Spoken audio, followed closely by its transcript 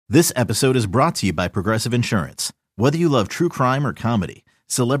This episode is brought to you by Progressive Insurance. Whether you love true crime or comedy,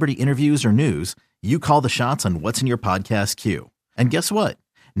 celebrity interviews or news, you call the shots on what's in your podcast queue. And guess what?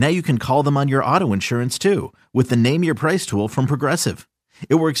 Now you can call them on your auto insurance too with the Name Your Price tool from Progressive.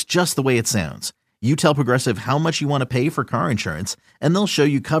 It works just the way it sounds. You tell Progressive how much you want to pay for car insurance, and they'll show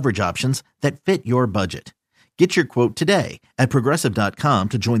you coverage options that fit your budget. Get your quote today at Progressive.com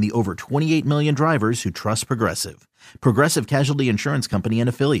to join the over 28 million drivers who trust Progressive. Progressive Casualty Insurance Company and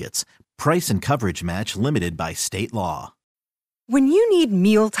Affiliates. Price and coverage match limited by state law. When you need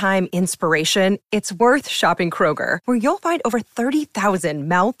mealtime inspiration, it's worth shopping Kroger, where you'll find over 30,000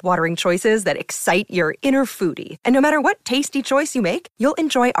 mouth-watering choices that excite your inner foodie. And no matter what tasty choice you make, you'll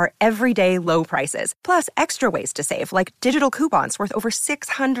enjoy our everyday low prices, plus extra ways to save, like digital coupons worth over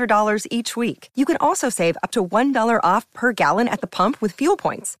 $600 each week. You can also save up to $1 off per gallon at the pump with fuel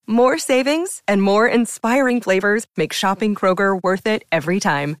points. More savings and more inspiring flavors make shopping Kroger worth it every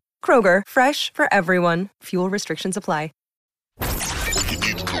time. Kroger, fresh for everyone. Fuel restrictions apply.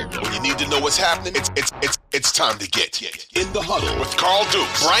 When you need to know what's happening, it's time to get in the huddle with Carl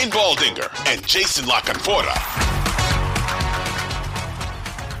Dukes, Brian Baldinger, and Jason LaConforta.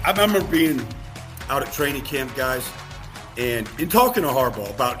 I remember being out at training camp, guys, and in talking to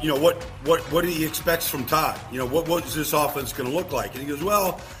Harbaugh about, what he expects from Todd. What is this offense going to look like? And he goes,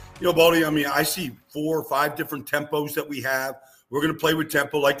 well, Baldy, I see 4 or 5 different tempos that we have. We're going to play with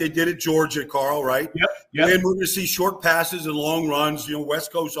tempo like they did at Georgia, Carl, right? Yep. And we're going to see short passes and long runs,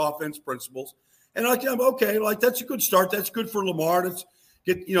 West Coast offense principles. And okay, that's a good start. That's good for Lamar. Let's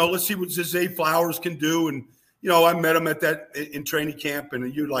let's see what Zay Flowers can do. And, I met him at that in training camp,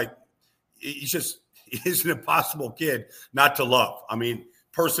 and he's an impossible kid not to love.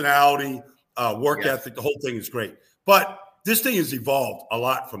 Personality, work ethic, the whole thing is great. But this thing has evolved a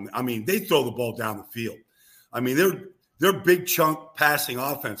lot they throw the ball down the field. They're big chunk passing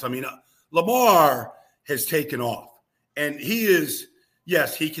offense. Lamar has taken off, and he's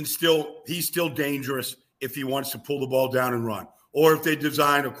still dangerous if he wants to pull the ball down and run, or if they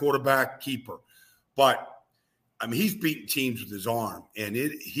design a quarterback keeper. But he's beaten teams with his arm, and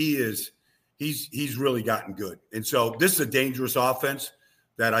he's really gotten good. And so this is a dangerous offense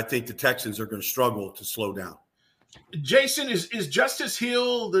that I think the Texans are going to struggle to slow down. Jason, is Justice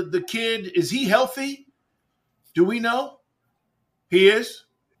Hill the kid? Is he healthy? Do we know? He is?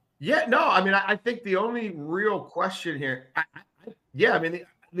 Yeah, no, I think the only real question here, the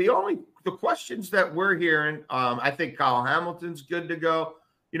questions that we're hearing, I think Kyle Hamilton's good to go.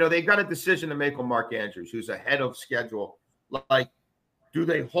 They got a decision to make on Mark Andrews, who's ahead of schedule. Do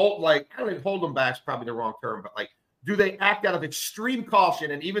they hold, I don't think hold him back is probably the wrong term, but do they act out of extreme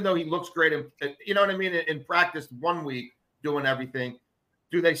caution? And even though he looks great, in practice 1 week doing everything,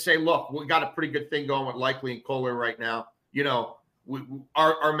 do they say, look, we got a pretty good thing going with Likely and Kohler right now.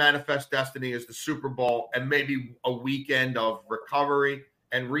 Our manifest destiny is the Super Bowl and maybe a weekend of recovery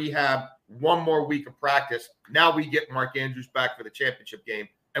and rehab, 1 more week of practice. Now we get Mark Andrews back for the championship game,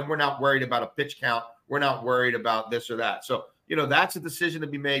 and we're not worried about a pitch count. We're not worried about this or that. So, that's a decision to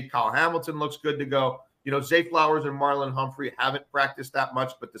be made. Kyle Hamilton looks good to go. Zay Flowers and Marlon Humphrey haven't practiced that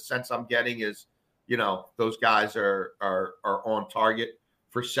much, but the sense I'm getting is, those guys are on target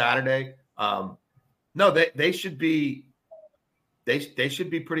for Saturday. No, they should be. They should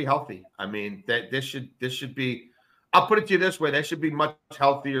be pretty healthy. This should be. I'll put it to you this way: they should be much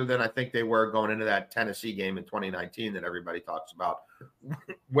healthier than I think they were going into that Tennessee game in 2019 that everybody talks about,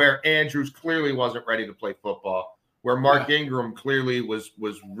 where Andrews clearly wasn't ready to play football, where Mark Ingram clearly was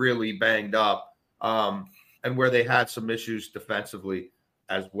really banged up, and where they had some issues defensively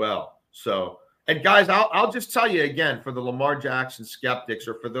as well. So, and guys, I'll just tell you again, for the Lamar Jackson skeptics,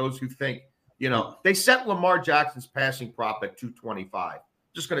 or for those who think. They set Lamar Jackson's passing prop at 225.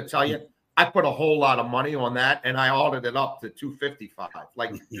 Just going to tell you, I put a whole lot of money on that, and I ordered it up to 255.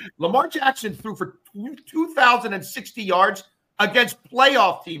 Lamar Jackson threw for 2,060 yards against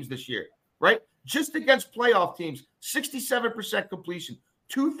playoff teams this year, right? Just against playoff teams, 67% completion,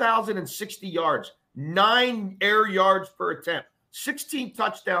 2,060 yards, 9 air yards per attempt, 16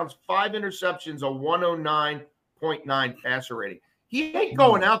 touchdowns, 5 interceptions, a 109.9 passer rating. He ain't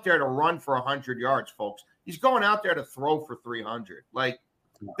going out there to run for 100 yards, folks. He's going out there to throw for 300. From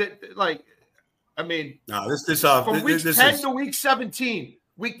week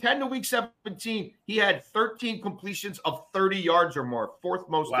 10 to week 17, he had 13 completions of 30 yards or more, 4th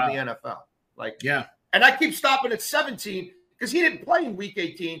most in the NFL. And I keep stopping at 17 because he didn't play in week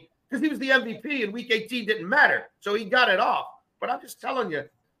 18 because he was the MVP and week 18 didn't matter. So he got it off. But I'm just telling you,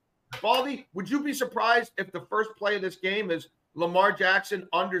 Baldy, would you be surprised if the first play of this game is Lamar Jackson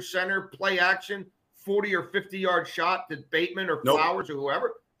under center, play action, 40 or 50-yard shot to Bateman or Flowers or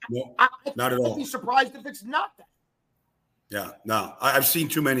whoever? No, I not at all. I'd be surprised if it's not that. Yeah, no. I've seen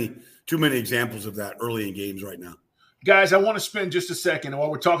too many examples of that early in games right now. Guys, I want to spend just a second while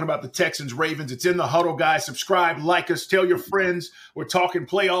we're talking about the Texans, Ravens. It's in the huddle, guys. Subscribe, like us, tell your friends. We're talking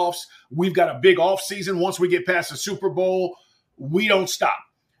playoffs. We've got a big offseason. Once we get past the Super Bowl, we don't stop.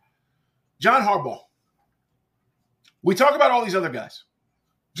 John Harbaugh. We talk about all these other guys.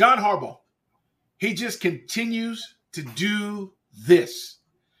 John Harbaugh, he just continues to do this.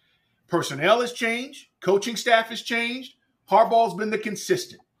 Personnel has changed. Coaching staff has changed. Harbaugh's been the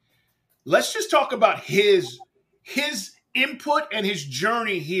consistent. Let's just talk about his input and his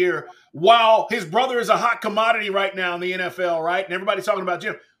journey here while his brother is a hot commodity right now in the NFL, right? And everybody's talking about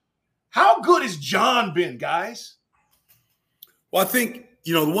Jim. How good has John been, guys? Well, I think,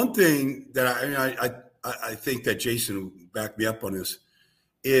 the one thing that I think that Jason will back me up on this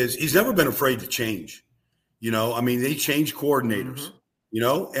is he's never been afraid to change. They changed coordinators,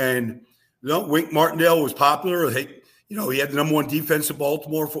 and Wink Martindale was popular. He had the number one defense in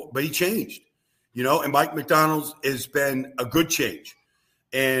Baltimore, but he changed. And Mike McDonald has been a good change.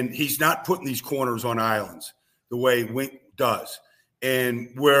 And he's not putting these corners on islands the way Wink does. And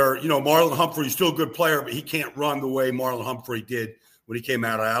where, Marlon Humphrey's still a good player, but he can't run the way Marlon Humphrey did when he came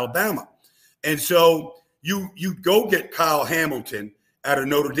out of Alabama. And so you go get Kyle Hamilton out of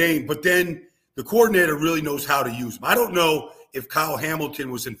Notre Dame, but then the coordinator really knows how to use him. I don't know if Kyle Hamilton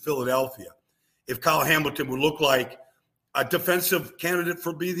was in Philadelphia, if Kyle Hamilton would look like a defensive candidate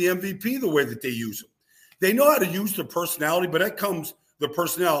for be the MVP the way that they use him. They know how to use their personality, but that comes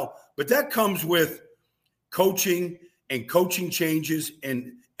with coaching and coaching changes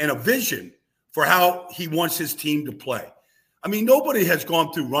and a vision for how he wants his team to play. Nobody has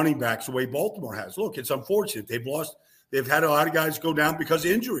gone through running backs the way Baltimore has. Look, it's unfortunate. They've had a lot of guys go down because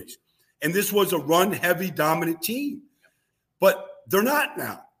of injuries. And this was a run-heavy, dominant team. But they're not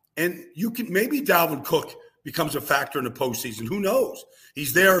now. And maybe Dalvin Cook becomes a factor in the postseason. Who knows?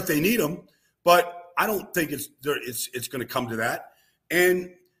 He's there if they need him, but I don't think it's going to come to that.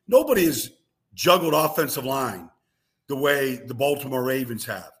 And nobody has juggled offensive line the way the Baltimore Ravens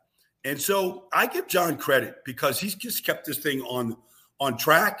have. And so I give John credit because he's just kept this thing on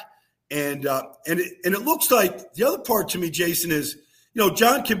track. And it looks like the other part to me, Jason, is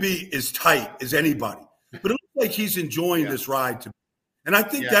John can be as tight as anybody, but it looks like he's enjoying this ride. And I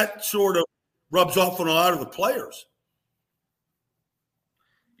think that sort of rubs off on a lot of the players.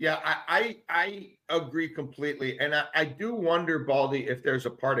 Yeah, I agree completely. And I do wonder, Baldy, if there's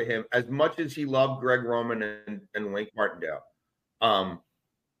a part of him, as much as he loved Greg Roman and Wink Martindale,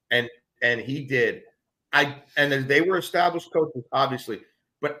 and he did. And they were established coaches, obviously.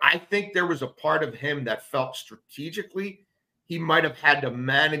 But I think there was a part of him that felt strategically he might have had to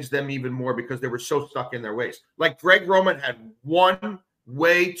manage them even more because they were so stuck in their ways. Like Greg Roman had one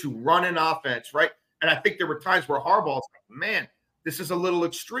way to run an offense, right? And I think there were times where Harbaugh's like, man, this is a little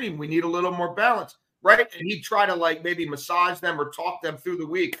extreme. We need a little more balance, right? And he'd try to maybe massage them or talk them through the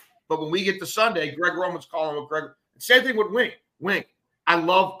week. But when we get to Sunday, Greg Roman's calling with Greg. Same thing with Wink. Wink, I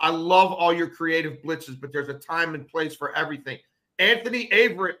love all your creative blitzes, but there's a time and place for everything. Anthony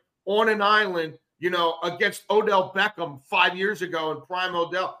Averett on an island, against Odell Beckham 5 years ago and prime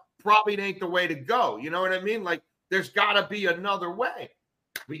Odell probably ain't the way to go. You know what I mean? There's got to be another way.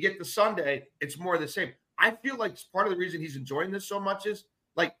 We get to Sunday, it's more of the same. I feel like part of the reason he's enjoying this so much is,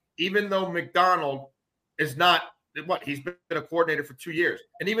 even though McDonald is not he's been a coordinator for 2 years.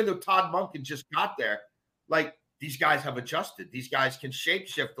 And even though Todd Monken just got there, these guys have adjusted. These guys can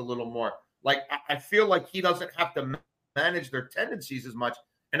shapeshift a little more. I feel like he doesn't have to manage their tendencies as much.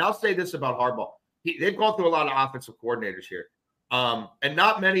 And I'll say this about Harbaugh. They've gone through a lot of offensive coordinators here. And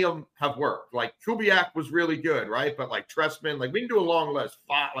not many of them have worked. Kubiak was really good, right? But Trestman, we can do a long list.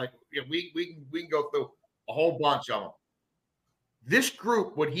 We can go through a whole bunch of them. This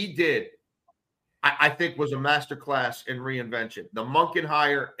group, what he did, I think was a masterclass in reinvention. The Monken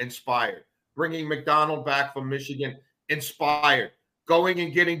hire, inspired. Bringing McDonald back from Michigan, inspired. Going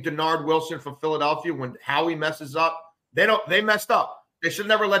and getting Denard Wilson from Philadelphia when Howie messes up. They messed up. They should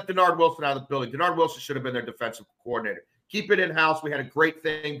never let Denard Wilson out of the building. Denard Wilson should have been their defensive coordinator. Keep it in-house. We had a great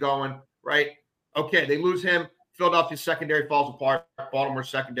thing going, right? Okay, they lose him. Philadelphia's secondary falls apart. Baltimore's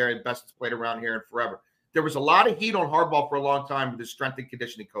secondary, the best that's played around here in forever. There was a lot of heat on Harbaugh for a long time with his strength and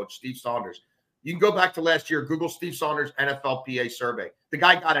conditioning coach, Steve Saunders. You can go back to last year, Google Steve Saunders' NFLPA survey. The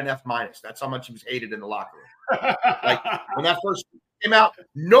guy got an F-. That's how much he was hated in the locker room. When that first came out,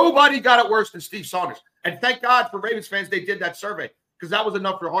 nobody got it worse than Steve Saunders. And thank God for Ravens fans, they did that survey. Because that was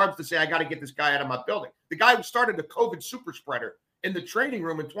enough for Harbs to say, I got to get this guy out of my building. The guy who started the COVID super spreader in the training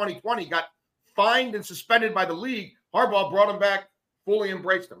room in 2020 got fined and suspended by the league. Harbaugh brought him back fully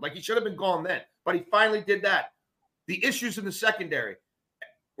embraced him. Like, he should have been gone then, but he finally did that. The issues in the secondary,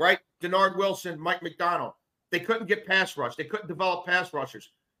 right? Denard Wilson, Mike McDonald, they couldn't get pass rush. They couldn't develop pass rushers.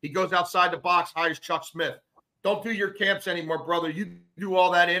 He goes outside the box, hires Chuck Smith. Don't do your camps anymore, brother. You do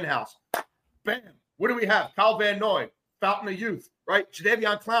all that in-house. Bam. What do we have? Kyle Van Noy, fountain of youth, right?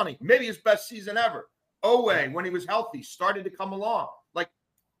 Jadeveon Clowney, maybe his best season ever. Owe, when he was healthy, started to come along. Like,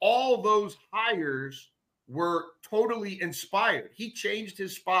 all those hires were totally inspired. He changed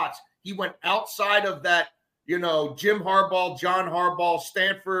his spots. He went outside of that, Jim Harbaugh, John Harbaugh,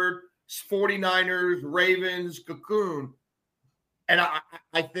 Stanford, 49ers, Ravens, cocoon. And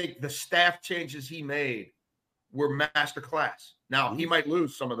I think the staff changes he made were masterclass. Now, he might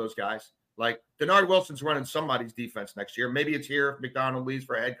lose some of those guys. Like, Denard Wilson's running somebody's defense next year. Maybe it's here if McDonald leaves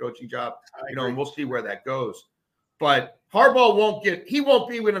for a head coaching job, and we'll see where that goes. But Harbaugh won't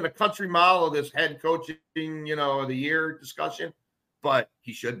be within a country mile of this head coaching, of the year discussion, but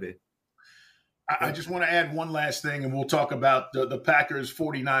he should be. I just want to add one last thing, and we'll talk about the Packers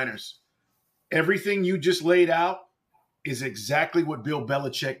 49ers. Everything you just laid out is exactly what Bill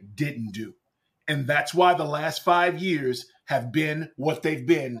Belichick didn't do. And that's why the last 5 years have been what they've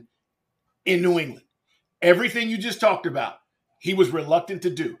been in New England. Everything you just talked about, he was reluctant to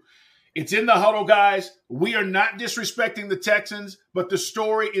do. It's in the huddle, guys. We are not disrespecting the Texans, but the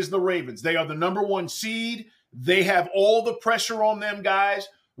story is the Ravens. They are the number 1 seed. They have all the pressure on them, guys.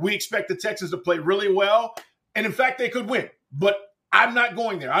 We expect the Texans to play really well. And in fact, they could win. But I'm not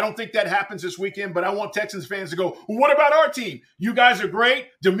going there. I don't think that happens this weekend, but I want Texans fans to go, what about our team? You guys are great.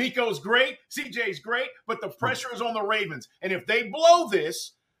 D'Amico's great. CJ's great. But the pressure is on the Ravens. And if they blow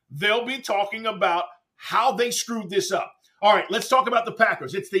this, they'll be talking about how they screwed this up. All right, let's talk about the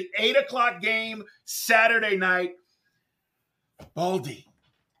Packers. It's the 8 o'clock game Saturday night. Baldy,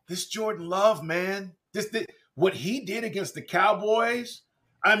 this Jordan Love, man, what he did against the Cowboys,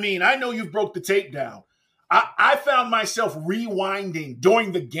 I mean, I know you broke the tape down. I found myself rewinding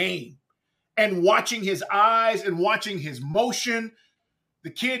during the game and watching his eyes and watching his motion. The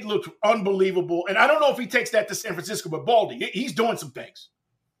kid looked unbelievable. And I don't know if he takes that to San Francisco, but Baldy, he's doing some things.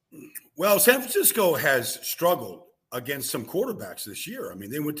 Well, San Francisco has struggled against some quarterbacks this year. I mean,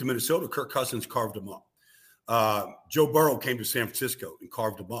 they went to Minnesota. Kirk Cousins carved them up. Joe Burrow came to San Francisco and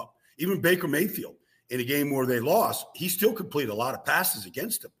carved them up. Even Baker Mayfield, in a game where they lost, he still completed a lot of passes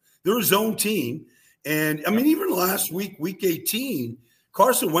against them. They're a zone team. And, I mean, even last week, week 18,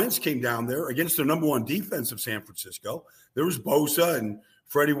 Carson Wentz came down there against their number 1 defense of San Francisco. There was Bosa and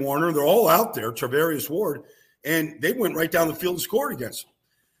Freddie Warner. They're all out there, Travarius Ward, and they went right down the field and scored against them.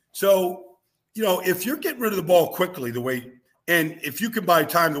 So, if you're getting rid of the ball quickly and if you can buy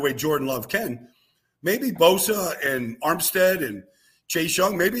time the way Jordan Love can, maybe Bosa and Armstead and Chase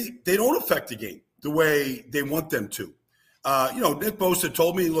Young, maybe they don't affect the game the way they want them to. Nick Bosa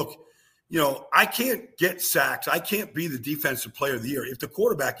told me, look, I can't get sacks. I can't be the defensive player of the year if the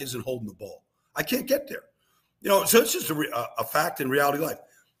quarterback isn't holding the ball. I can't get there. So it's just a fact in reality life.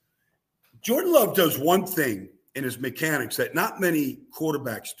 Jordan Love does one thing in his mechanics that not many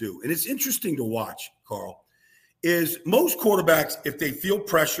quarterbacks do. And it's interesting to watch, Carl, is most quarterbacks, if they feel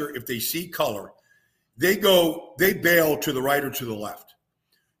pressure, if they see color, they bail to the right or to the left.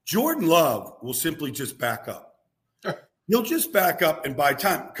 Jordan Love will simply just back up. He'll just back up and buy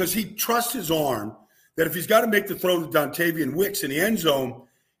time because he trusts his arm that if he's got to make the throw to Dontavian Wicks in the end zone,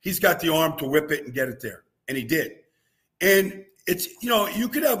 he's got the arm to whip it and get it there. And he did. And it's, you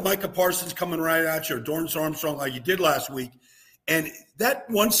could have Micah Parsons coming right at you or Dorrance Armstrong like you did last week. And that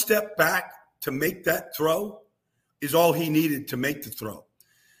one step back to make that throw is all he needed to make the throw.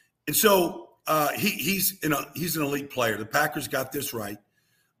 And so he's an elite player. The Packers got this right.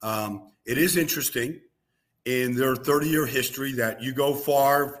 It is interesting in their 30-year history that you go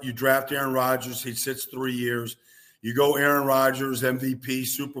far, you draft Aaron Rodgers, he sits 3 years. You go Aaron Rodgers, MVP,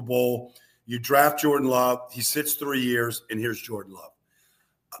 Super Bowl. You draft Jordan Love, he sits 3 years, and here's Jordan Love.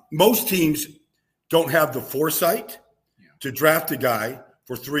 Most teams don't have the foresight to draft a guy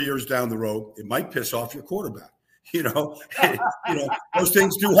for 3 years down the road. It might piss off your quarterback. Those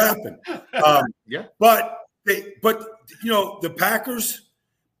things do happen. But the Packers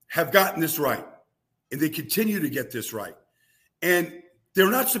have gotten this right. And they continue to get this right. And they're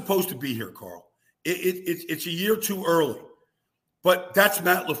not supposed to be here, Carl. It's a year too early. But that's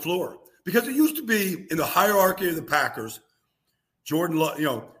Matt LaFleur. Because it used to be in the hierarchy of the Packers, Jordy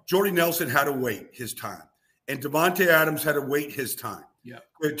Nelson had to wait his time. And Devontae Adams had to wait his time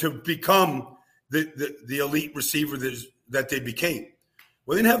to become the elite receiver that they became.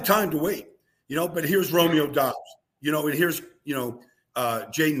 Well, they didn't have time to wait. But here's Romeo Doubs. And here's,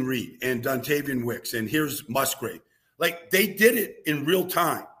 Jaden Reed and Dontavian Wicks, and here's Musgrave. Like, they did it in real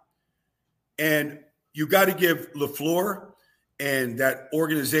time. And you got to give LaFleur and that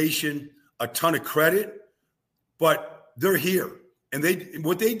organization a ton of credit, but they're here. And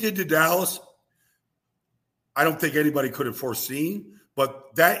what they did to Dallas, I don't think anybody could have foreseen,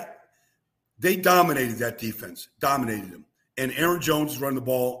 but they dominated that defense, dominated them. And Aaron Jones run the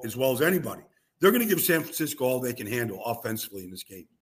ball as well as anybody. They're going to give San Francisco all they can handle offensively in this game.